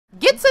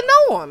Get to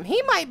know him.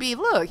 He might be,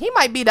 look, he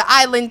might be the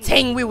island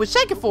ting we was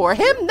checking for.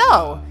 Him,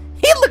 no.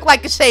 He look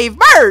like a shaved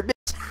bird,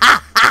 bitch.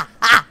 Ha, ha,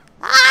 ha,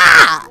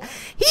 ha.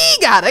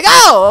 He gotta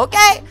go,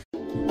 okay?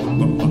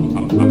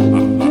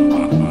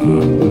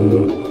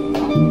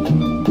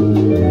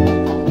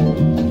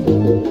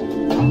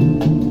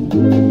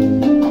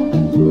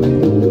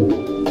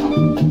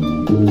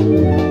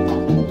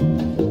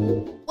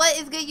 What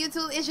is good,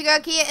 YouTube? It's your girl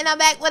Keeyuh, and I'm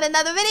back with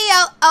another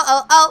video.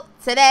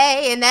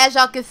 Today, and as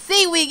y'all can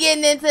see, we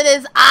getting into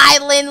this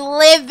island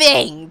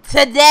living.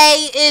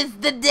 Today is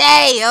the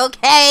day,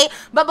 okay?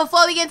 But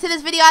before we get into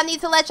this video, I need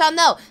to let y'all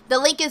know the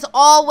link is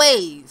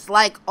always,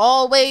 like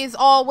always,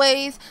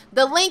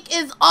 the link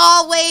is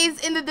always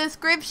in the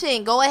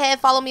description. Go ahead,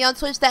 follow me on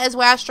Twitch. That is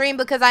where I stream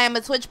because I am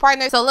a Twitch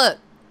partner. So look,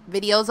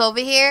 videos over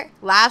here,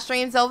 live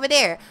streams over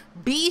there.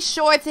 Be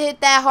sure to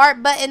hit that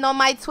heart button on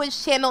my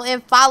Twitch channel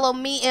and follow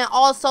me, and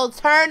also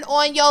turn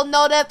on your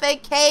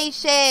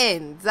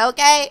notifications,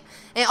 okay?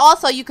 And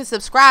also, you can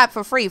subscribe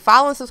for free.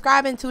 Follow and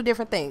subscribe in two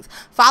different things.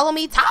 Follow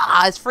me,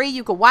 it's free.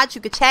 You can watch,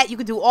 you can chat, you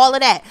can do all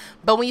of that.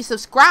 But when you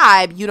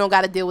subscribe, you don't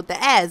got to deal with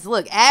the ads.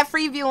 Look,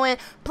 ad-free viewing,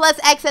 plus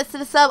access to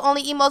the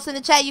sub-only emotes in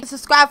the chat. You can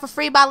subscribe for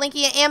free by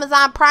linking your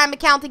Amazon Prime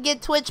account to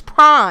get Twitch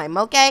Prime,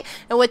 okay?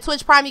 And with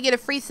Twitch Prime, you get a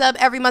free sub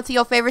every month to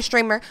your favorite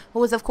streamer,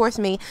 who is, of course,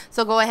 me.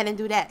 So go ahead and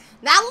do that.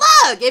 Now,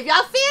 look, if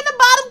y'all see in the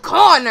bottom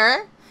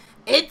corner,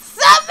 it's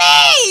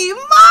me,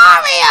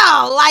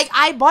 Mario! Like,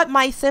 I bought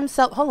my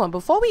Simself. Hold on,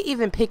 before we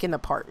even pick an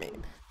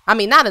apartment. I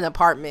mean, not an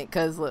apartment,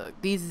 because, look,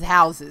 these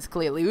houses,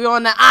 clearly. We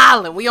on the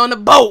island. We on the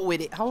boat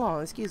with it. Hold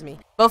on, excuse me.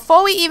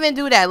 Before we even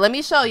do that, let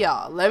me show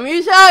y'all.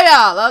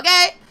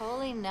 Okay?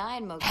 Holy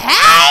nine, Mo.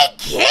 Hey,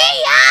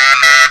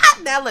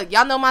 Keeyuh! Now, look,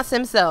 y'all know my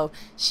Simself.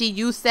 She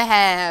used to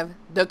have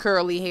the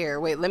curly hair.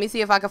 Wait, let me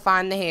see if I can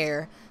find the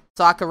hair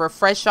so I can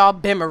refresh y'all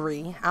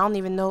memory. I don't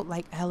even know,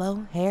 like,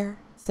 hello, hair,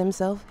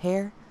 Simself,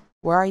 hair.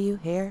 Where are you?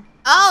 Hair?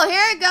 Oh,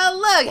 here it go.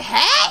 Look.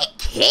 Hey,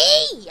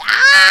 Keeyuh.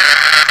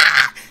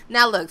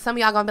 Now, look. Some of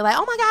y'all gonna be like,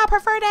 oh, my God, I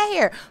prefer that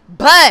hair.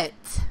 But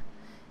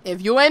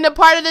if you ain't a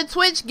part of the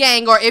Twitch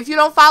gang, or if you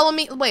don't follow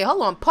me. Wait,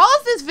 hold on.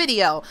 Pause this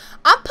video.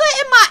 I'm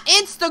putting my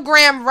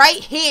Instagram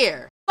right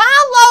here.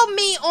 Follow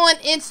me on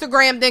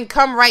Instagram, then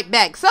come right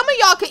back. Some of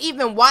y'all can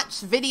even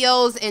watch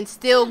videos and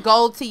still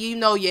go to, you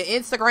know, your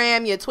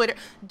Instagram, your Twitter.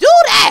 Do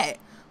that.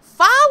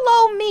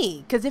 Follow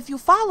me. Because if you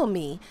follow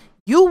me,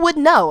 you would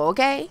know,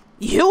 okay?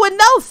 You would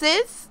know,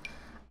 sis.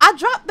 I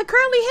dropped the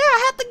curly hair. I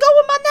had to go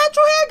with my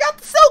natural hair. Got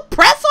the silk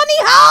press on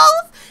these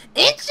hoes.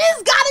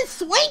 Inches got it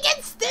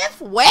swinging stiff.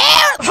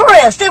 Where? For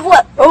real, stiff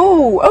what?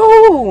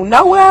 Oh,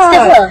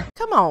 nowhere.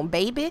 Come on,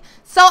 baby.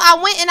 So I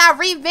went and I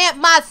revamped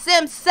my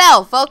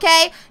Simself,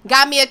 okay?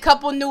 Got me a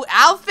couple new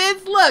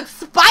outfits. Look,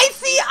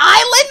 spicy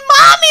island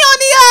mommy on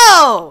the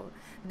O.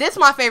 This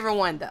my favorite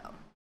one, though.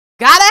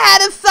 Gotta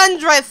have the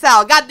sundress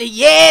out. Got the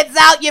yeds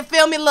out. You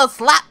feel me? Little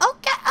slap.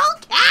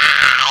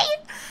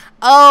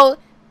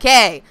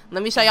 Okay.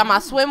 Let me show y'all my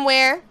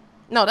swimwear.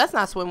 No, that's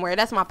not swimwear.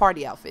 That's my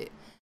party outfit.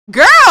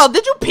 Girl,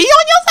 did you pee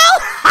on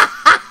yourself?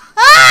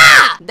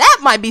 That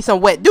might be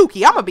some wet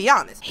dookie. I'm gonna be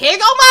honest. Here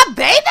go my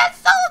bathing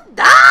suit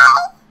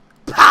doll.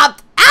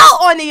 Popped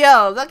out on the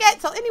O's. Okay,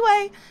 so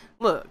anyway,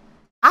 look.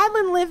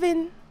 Island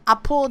living. I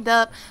pulled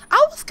up.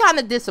 I was kind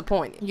of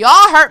disappointed.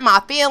 Y'all hurt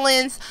my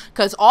feelings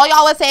because all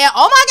y'all was saying,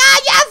 oh my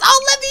God, yes,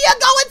 Olivia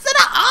going to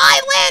the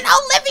island.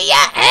 Olivia,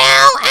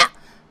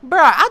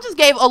 bruh, I just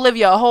gave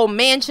Olivia a whole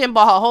mansion,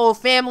 brought her whole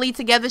family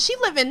together. She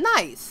living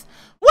nice.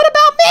 What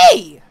about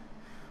me?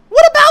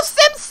 What about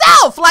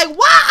Simself? Like,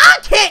 why I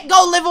can't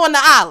go live on the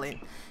island?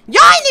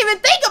 Y'all ain't even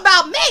think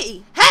about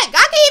me. Heck,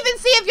 I can't even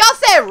see if y'all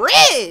said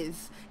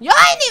Riz. Y'all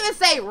ain't even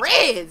say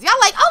Riz. Y'all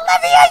like,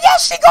 Olivia,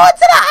 yes, she going to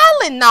the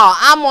island. No,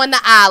 I'm on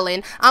the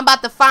island. I'm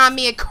about to find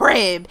me a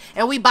crib,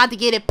 and we about to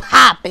get it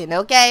popping,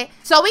 okay?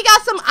 So we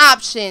got some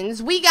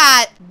options. We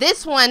got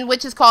this one,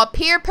 which is called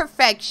Pure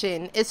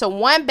Perfection. It's a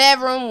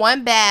 1-bedroom,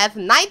 1-bath,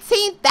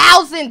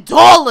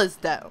 $19,000,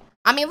 though.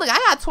 I mean, look, I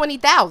got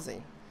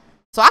 $20,000.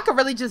 So I could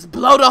really just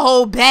blow the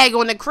whole bag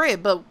on the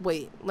crib. But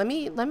wait, let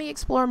me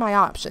explore my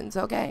options,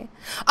 okay?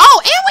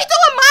 Oh, and we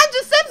doing Mind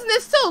Your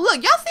Simpsons too.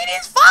 Look, y'all see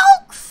these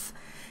folks?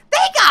 They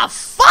got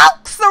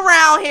folks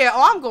around here.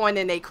 Oh, I'm going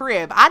in their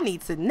crib. I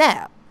need to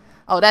nap.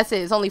 Oh, that's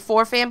it. It's only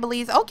 4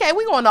 families. Okay,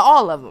 we going to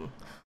all of them.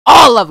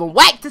 All of them.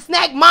 Whack to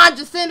snack, Mind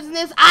Your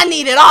Simpsons. I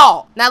need it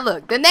all. Now,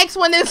 look. The next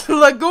one is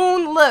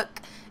Lagoon. Look.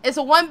 It's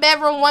a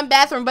 1-bedroom,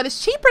 1-bathroom, but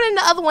it's cheaper than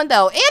the other one,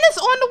 though. And it's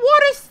on the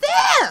water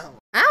still.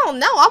 I don't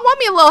know. I want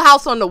me a little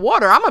house on the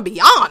water. I'm going to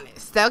be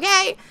honest,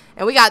 okay?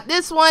 And we got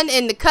this one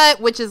in the cut,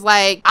 which is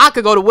like, I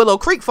could go to Willow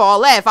Creek for all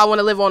that if I want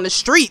to live on the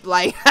street.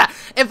 Like,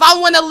 if I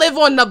want to live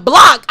on the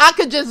block, I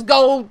could just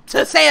go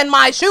to San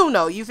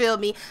Myshuno. You feel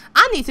me?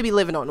 I need to be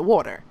living on the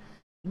water.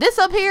 This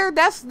up here,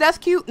 that's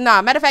cute.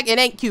 Nah, matter of fact, it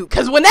ain't cute.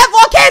 Because when that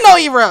volcano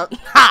erupt,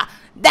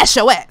 that's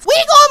your ass. We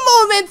gonna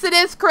move into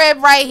this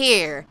crib right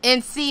here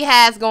and see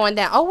how it's going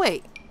down. Oh,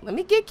 wait. Let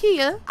me get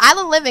Keeyuh.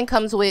 Island living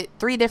comes with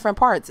 3 different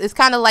parts. It's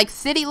kind of like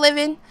city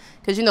living.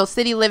 Because, you know,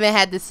 city living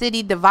had the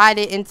city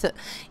divided into...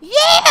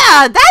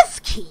 Yeah, that's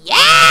cute.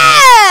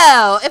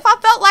 If I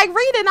felt like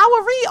reading, I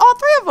would read all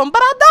 3 of them,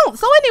 but I don't.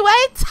 So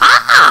anyway,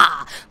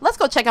 let's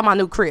go check out my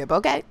new crib,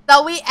 okay?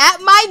 So we at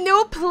my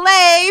new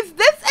place.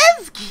 This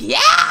is cute.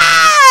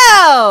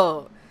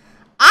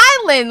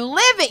 Island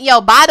living. Yo,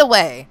 by the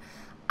way,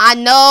 I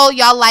know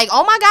y'all like,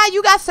 oh my God,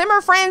 you got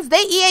Simmer friends.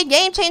 They EA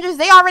Game Changers.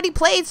 They already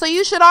played, so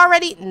you should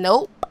already...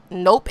 Nope.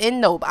 Nope and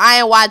nope. I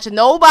ain't watching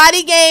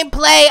nobody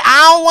gameplay.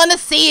 I don't want to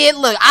see it.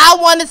 Look, I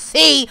want to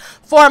see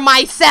for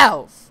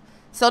myself.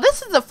 So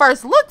this is the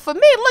first look for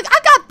me. Look, I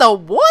got the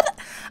wood.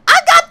 I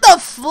got the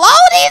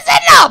floaties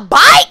and the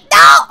bike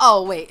now.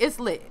 Oh, wait. It's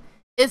lit.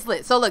 It's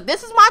lit. So look,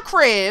 this is my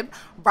crib.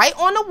 Right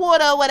on the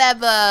water,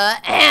 whatever.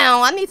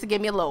 I need to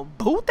get me a little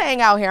boo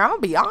thing out here. I'm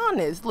going to be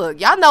honest. Look,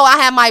 y'all know I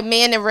have my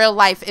man in real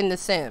life in The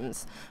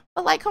Sims.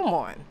 But like, come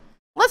on.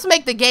 Let's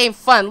make the game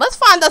fun. Let's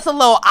find us a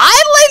little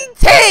island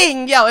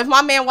ting. Yo, if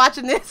my man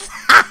watching this,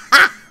 I'm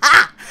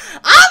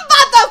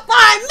about to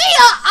find me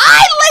an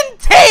island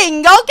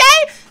ting,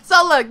 okay?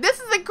 So look, this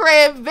is a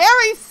crib.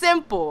 Very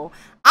simple.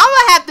 I'm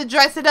going to have to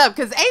dress it up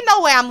because ain't no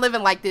way I'm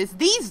living like this.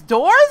 These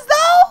doors,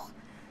 though?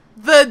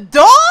 The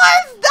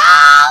doors,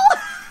 though?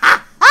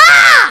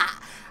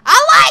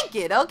 I like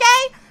it,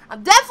 okay?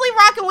 I'm definitely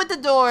rocking with the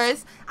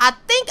doors. I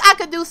think I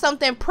could do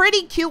something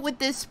pretty cute with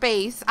this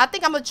space. I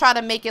think I'm going to try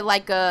to make it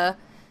like a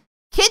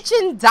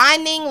kitchen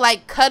dining,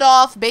 like cut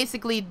off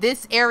basically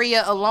this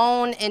area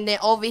alone. And then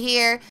over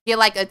here, get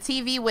like a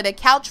TV with a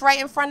couch right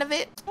in front of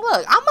it.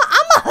 Look, I'm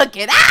a hook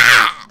it.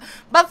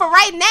 But for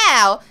right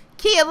now,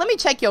 Keeyuh, let me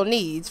check your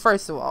needs.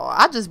 First of all,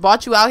 I just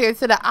brought you out here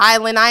to the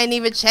island. I ain't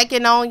even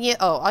checking on you.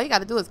 Oh, all you got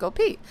to do is go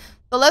pee.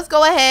 So let's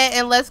go ahead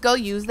and let's go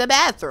use the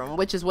bathroom,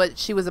 which is what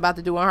she was about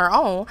to do on her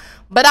own.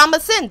 But I'm a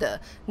sender.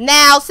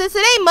 Now, since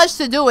it ain't much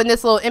to do in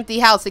this little empty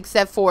house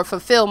except for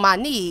fulfill my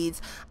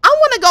needs, I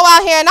want to go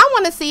out here and I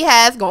want to see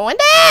how it's going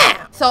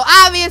down. So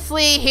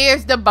obviously,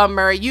 here's the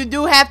bummer. You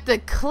do have to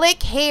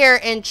click here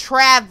and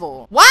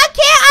travel. Why can't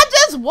I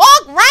just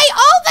walk right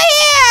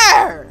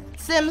over here?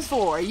 Sims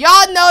 4.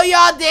 Y'all know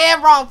y'all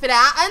dead wrong for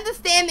that. I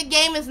understand the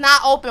game is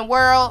not open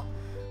world,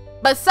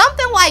 but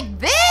something like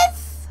this?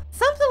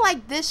 Something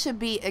like this should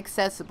be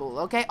accessible,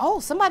 okay? Oh,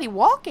 somebody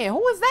walking.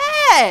 Who is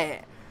that?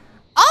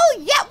 Oh,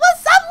 yeah.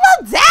 What's up,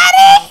 little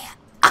daddy?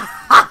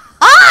 I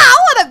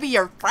want to be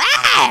your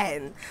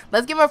friend.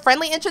 Let's give her a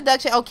friendly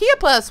introduction. Oh, Keeyuh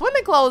put her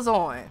swimming clothes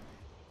on.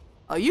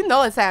 Oh, you know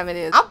what time it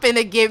is. I'm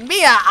finna give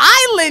me an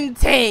island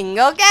ting,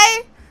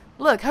 okay?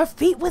 Look, her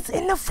feet was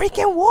in the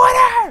freaking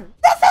water.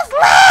 This is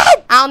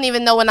lit. I don't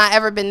even know when I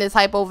ever been this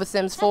hype over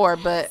Sims 4,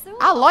 but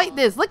I like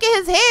this. Look at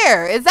his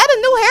hair. Is that a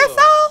new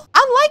hairstyle?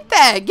 I like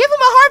that. Give him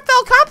a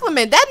heartfelt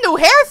compliment. That new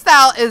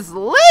hairstyle is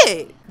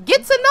lit.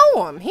 Get to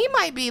know him. He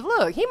might be,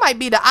 look, he might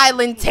be the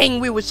island ting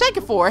we were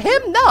shaking for.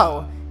 Him,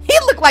 no. He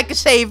look like a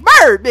shaved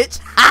bird, bitch.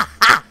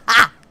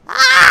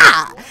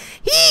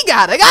 He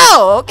gotta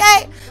go,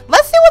 okay?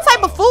 Let's see what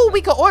type of food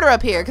we could order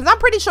up here, because I'm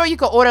pretty sure you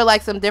could order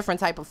like some different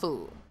type of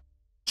food.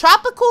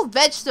 Tropical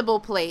vegetable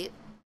plate,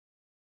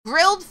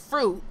 grilled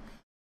fruit,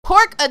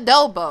 pork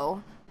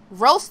adobo,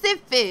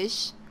 roasted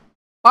fish,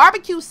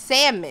 barbecue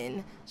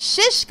salmon,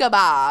 shish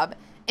kebab,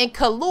 and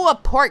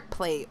Keeyuh pork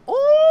plate.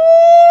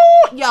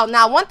 Ooh, yo,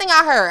 now one thing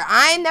I heard,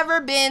 I ain't never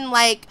been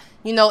like,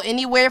 you know,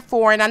 anywhere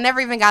foreign. I never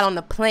even got on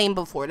the plane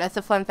before. That's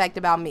a fun fact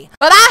about me.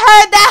 But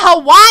I heard that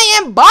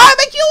Hawaiian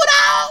barbecue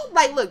though.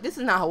 Like, look, this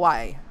is not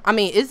Hawaii. I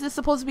mean, is this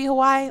supposed to be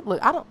Hawaii?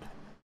 Look, I don't.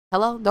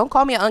 Hello? Don't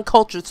call me an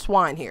uncultured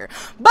swine here.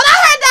 But I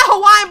heard that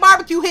Hawaiian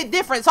barbecue hit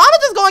different. So I'm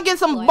just going to get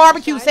some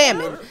barbecue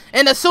salmon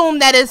and assume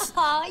that it's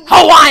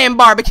Hawaiian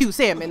barbecue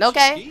salmon,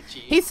 okay?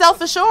 He's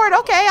self-assured.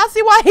 Okay, I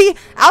see why he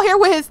out here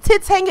with his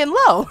tits hanging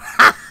low.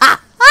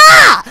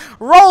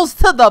 Rolls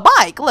to the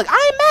bike. Look,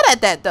 I ain't mad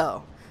at that,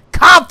 though.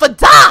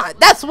 Confidant.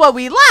 That's what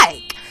we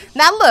like.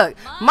 Now, look.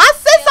 My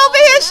sis over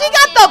here, she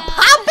got the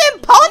popping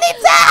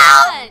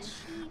ponytail.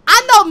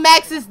 I know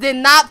Maxis did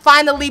not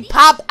finally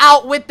pop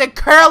out with the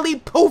curly,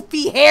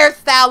 poofy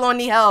hairstyle on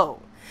the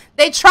hoe.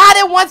 They tried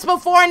it once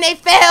before and they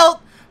failed.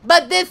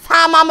 But this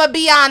time, I'm going to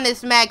be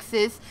honest,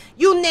 Maxis.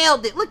 You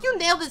nailed it. Look, you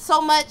nailed it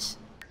so much.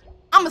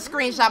 I'm going to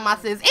screenshot my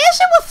sis. And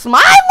she was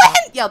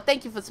smiling. Yo,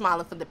 thank you for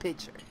smiling for the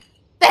picture.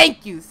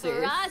 Thank you,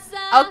 sis.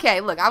 Okay,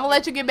 look, I'm going to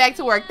let you get back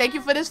to work. Thank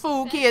you for this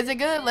food, kid. Is it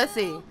good? Let's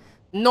see.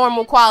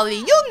 Normal quality.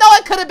 You know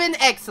it could have been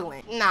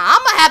excellent. Nah, I'm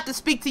gonna have to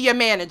speak to your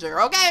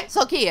manager, okay?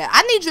 So, Keeyuh,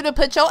 I need you to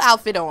put your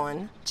outfit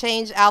on.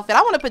 Change outfit.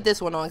 I want to put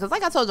this one on because,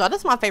 like I told y'all,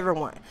 this is my favorite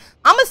one.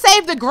 I'm gonna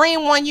save the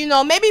green one, you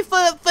know, maybe for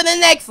the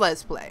next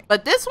Let's Play.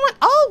 But this one,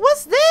 oh,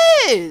 what's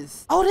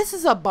this? Oh, this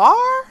is a bar?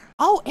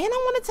 Oh, and I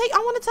want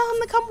to tell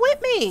him to come with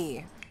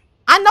me.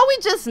 I know we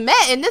just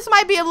met, and this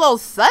might be a little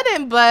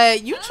sudden,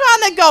 but you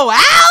trying to go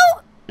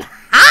out?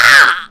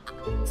 Ha!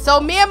 So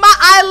me and my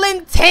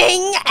island ting,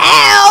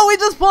 we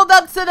just pulled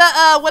up to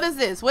the, what is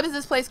this? What is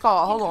this place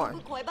called? Hold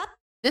on.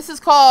 This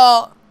is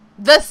called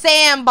the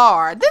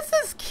Sandbar. This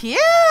is cute.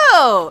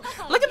 Look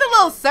at the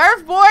little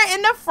surfboard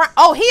in the front.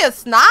 Oh, he a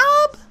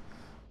snob?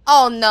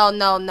 Oh no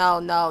no no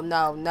no no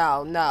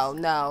no no no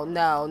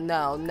no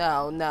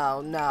no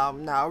no no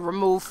no.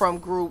 Remove from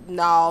group.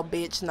 No,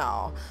 bitch,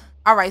 no.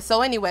 Alright,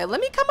 so anyway,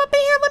 let me come up in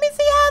here. Let me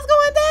see how it's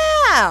going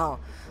down.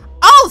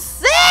 Oh,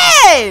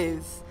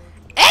 sis!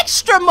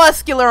 Extra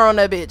muscular on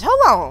a bitch.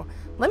 Hold on.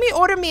 Let me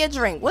order me a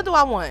drink. What do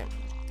I want?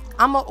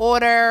 I'ma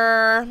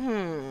order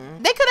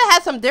they could have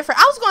had some different.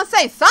 I was gonna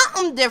say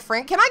something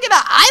different. Can I get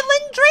an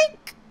island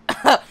drink?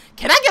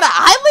 Can I get an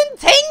island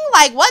ting?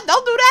 Like what?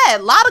 Don't do that.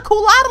 Lotta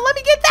Coolada, let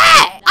me get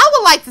that. I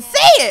would like to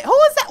see it. Who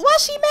is that? Why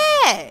she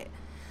mad?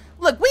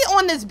 Look, we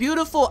on this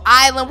beautiful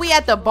island. We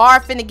at the bar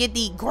finna get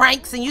the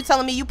granks and you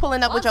telling me you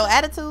pulling up with your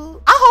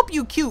attitude? I hope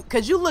you cute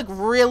because you look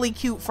really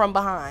cute from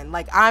behind.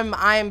 Like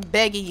I'm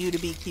begging you to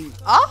be cute.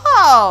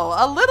 Oh,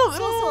 a little.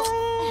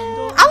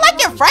 I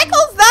like your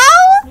freckles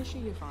though.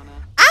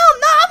 I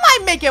don't know. I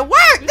might make it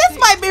work. This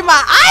might be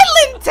my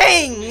island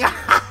ting.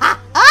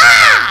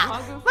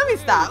 Let me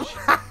stop.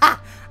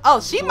 Oh,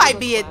 she might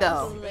be it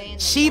though.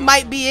 She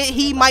might be it.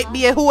 He might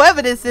be it.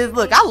 Whoever this is.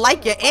 Look, I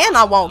like you and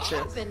I want you.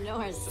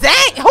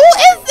 Dang, who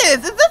is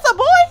this? Is this a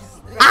boy?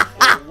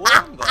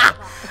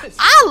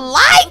 I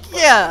like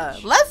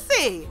you. Let's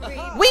see.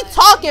 We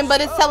talking,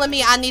 but it's telling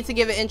me I need to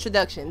give an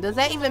introduction. Does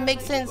that even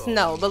make sense?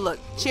 No, but look,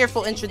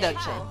 cheerful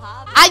introduction.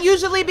 I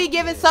usually be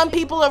giving some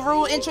people a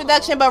rude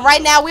introduction, but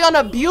right now we on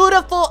a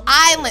beautiful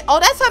island. Oh,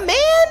 that's a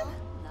man?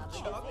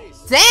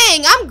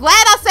 Dang, I'm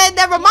glad I said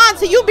never mind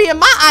to you being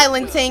my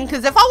island ting,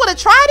 because if I would have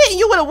tried it and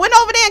you would have went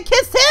over there and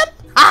kissed him,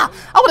 I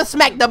would have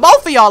smacked the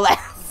both of y'all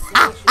ass.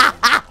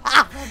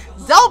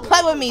 Don't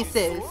play with me,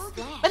 sis.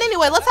 But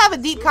anyway, let's have a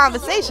deep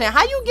conversation.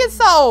 How you get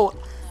so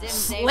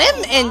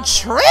slim and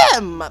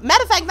trim?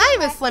 Matter of fact, not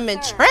even slim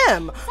and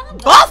trim.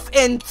 Buff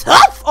and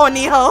tough on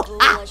the hoe.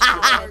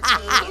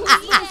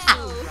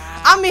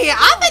 I mean,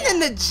 I've been in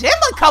the gym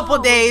a couple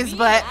days,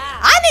 but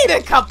I need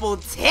a couple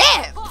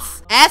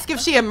tips. Ask if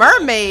she a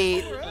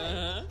mermaid. How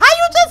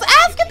you just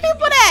asking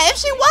people that? If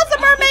she was a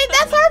mermaid,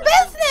 that's her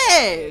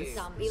business.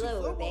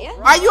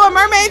 Are you a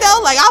mermaid though?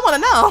 Like, I want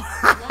to know.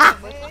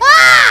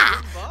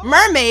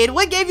 Mermaid,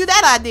 what gave you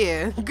that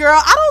idea? Girl,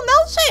 I don't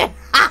know shit.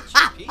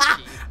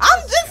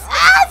 I'm just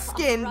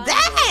asking.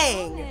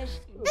 Dang.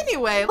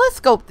 Anyway, let's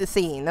scope the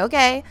scene,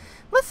 okay?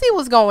 Let's see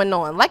what's going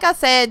on. Like I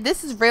said,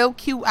 this is real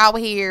cute out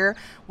here.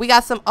 We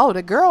got some. Oh,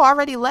 the girl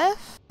already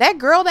left? That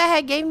girl that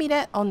had gave me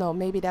that. Oh no,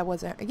 maybe that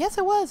wasn't her. Yes,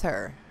 it was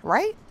her,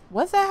 right?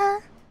 Was that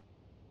her?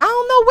 I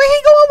don't know where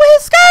he going with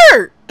his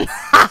skirt.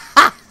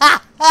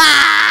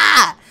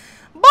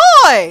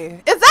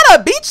 Boy, is that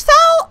a beach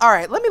towel? All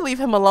right, let me leave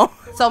him alone.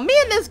 So me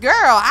and this girl,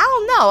 I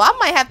don't know. I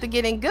might have to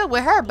get in good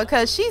with her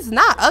because she's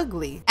not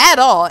ugly at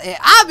all. And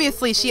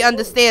obviously she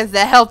understands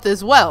that health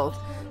is wealth.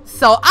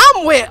 So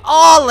I'm with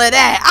all of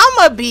that. I'm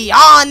going to be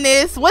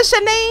honest. What's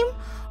your name?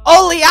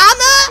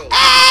 Oleana?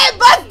 Hey,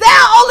 bust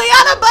down.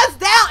 Oleana, bust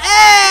down.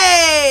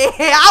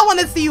 Hey, I want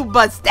to see you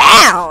bust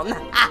down.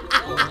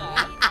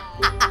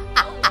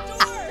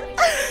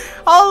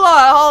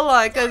 Hold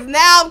on, because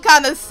now I'm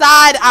kind of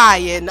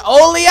side-eyeing.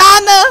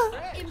 Oleana,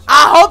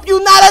 I hope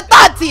you not a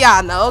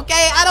Tatiana,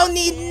 okay? I don't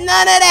need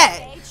none of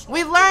that.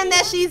 We learned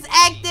that she's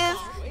active.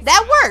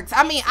 That works.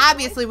 I mean,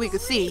 obviously we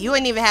could see. You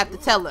ain't even have to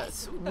tell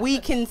us. We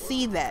can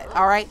see that,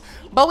 all right?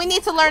 But we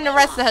need to learn the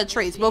rest of her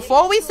traits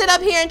before we sit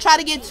up here and try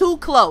to get too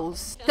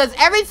close. Because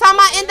every time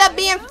I end up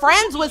being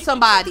friends with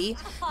somebody,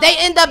 they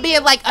end up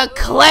being like a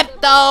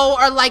klepto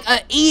or like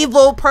an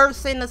evil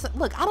person.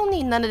 Look, I don't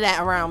need none of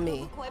that around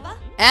me.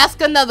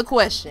 Ask another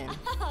question.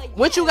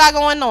 What you got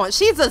going on?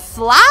 She's a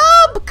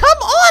slob? Come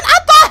on. I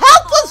thought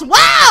health was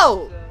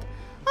wild.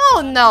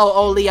 Oh, no,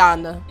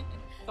 Oleana.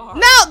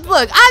 Now,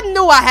 look, I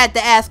knew I had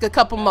to ask a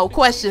couple more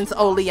questions,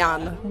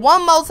 Oleana.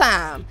 One more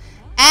time.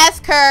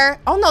 Ask her.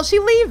 Oh, no, she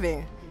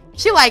leaving.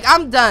 She like,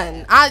 I'm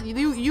done.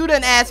 You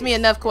done asked me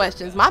enough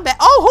questions. My bad.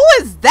 Oh,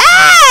 who is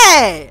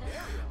that?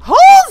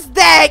 Who's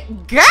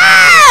that girl?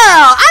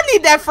 I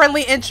need that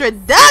friendly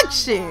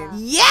introduction.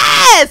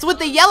 Yes, with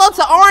the yellow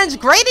to orange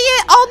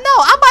gradient. Oh,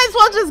 no, I might as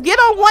well just get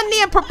on one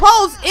knee and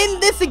propose in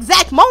this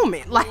exact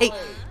moment. Like,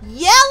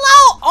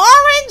 yellow,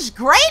 orange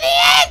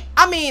gradient?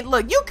 I mean,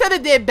 look, you could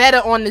have did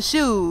better on the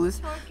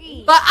shoes.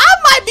 But I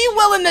might be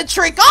willing to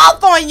trick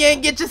off on you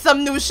and get you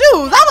some new shoes.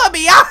 I'm going to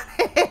be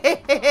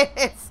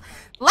honest.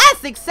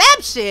 Last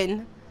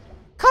exception.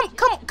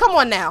 Come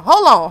on now.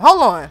 Hold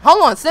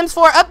on. Sims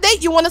 4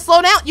 update. You want to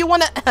slow down? You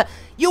want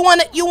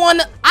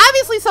to,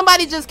 obviously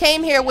somebody just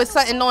came here with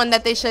something on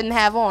that they shouldn't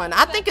have on.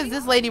 I think it's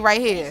this lady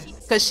right here.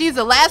 Because she's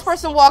the last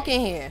person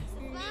walking here.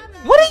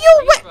 What are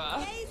you with?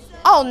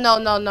 Oh,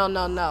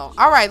 no.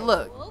 All right,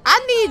 look.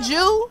 I need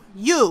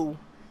you.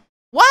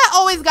 Why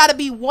always got to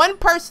be one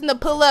person to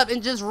pull up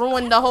and just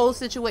ruin the whole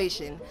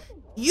situation?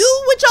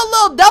 You with your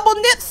little double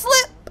nip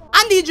slip?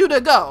 I need you to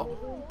go.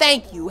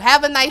 Thank you.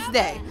 Have a nice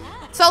day.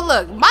 So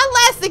look, my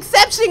last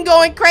exception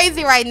going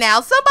crazy right now.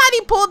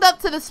 Somebody pulled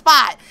up to the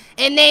spot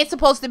and they ain't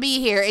supposed to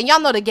be here. And y'all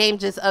know the game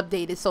just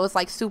updated, so it's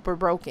like super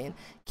broken.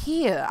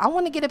 Keeyuh, I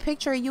want to get a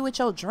picture of you with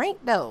your drink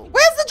though.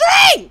 Where's the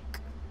drink?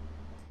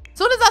 As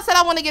soon as I said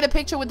I want to get a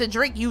picture with the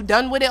drink, you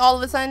done with it all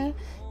of a sudden?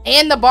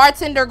 And the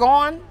bartender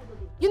gone.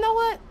 You know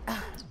what?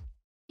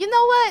 You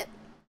know what?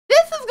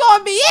 This is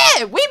gonna be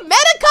it. We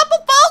met a couple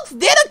folks,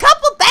 did a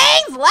couple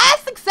things.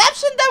 Last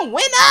exception then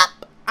went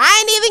up. I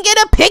ain't even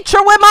get a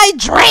picture with my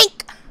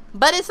drink.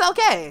 But it's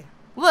okay.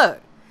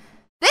 Look.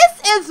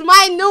 This is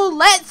my new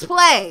Let's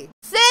Play.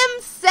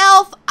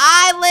 Simself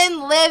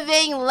Island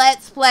Living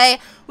Let's Play.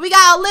 We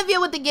got Olivia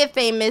with the Get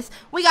Famous.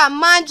 We got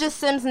Mind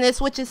Just Simsness,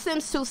 which is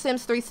Sims 2,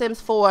 Sims 3,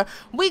 Sims 4.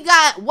 We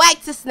got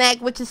Whack to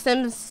Snack, which is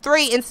Sims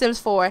 3 and Sims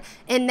 4.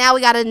 And now we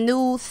got a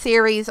new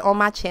series on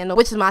my channel,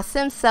 which is my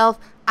Simself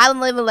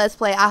Island Living Let's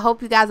Play. I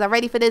hope you guys are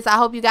ready for this. I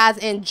hope you guys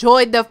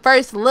enjoyed the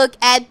first look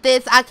at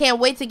this. I can't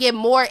wait to get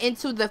more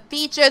into the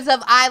features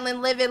of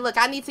Island Living. Look,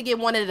 I need to get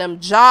one of them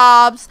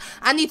jobs.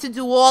 I need to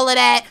do all of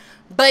that.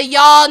 But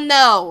y'all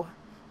know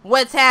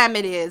what time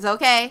it is,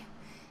 okay?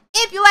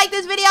 If you like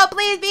this video,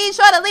 please be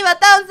sure to leave a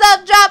thumbs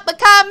up, drop a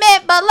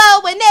comment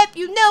below, and if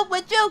you knew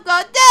what you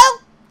gonna do,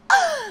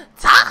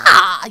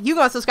 you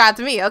gonna subscribe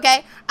to me,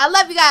 okay? I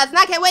love you guys, and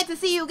I can't wait to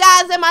see you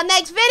guys in my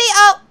next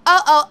video.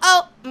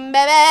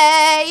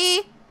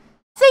 Baby.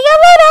 See you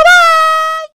later, bye!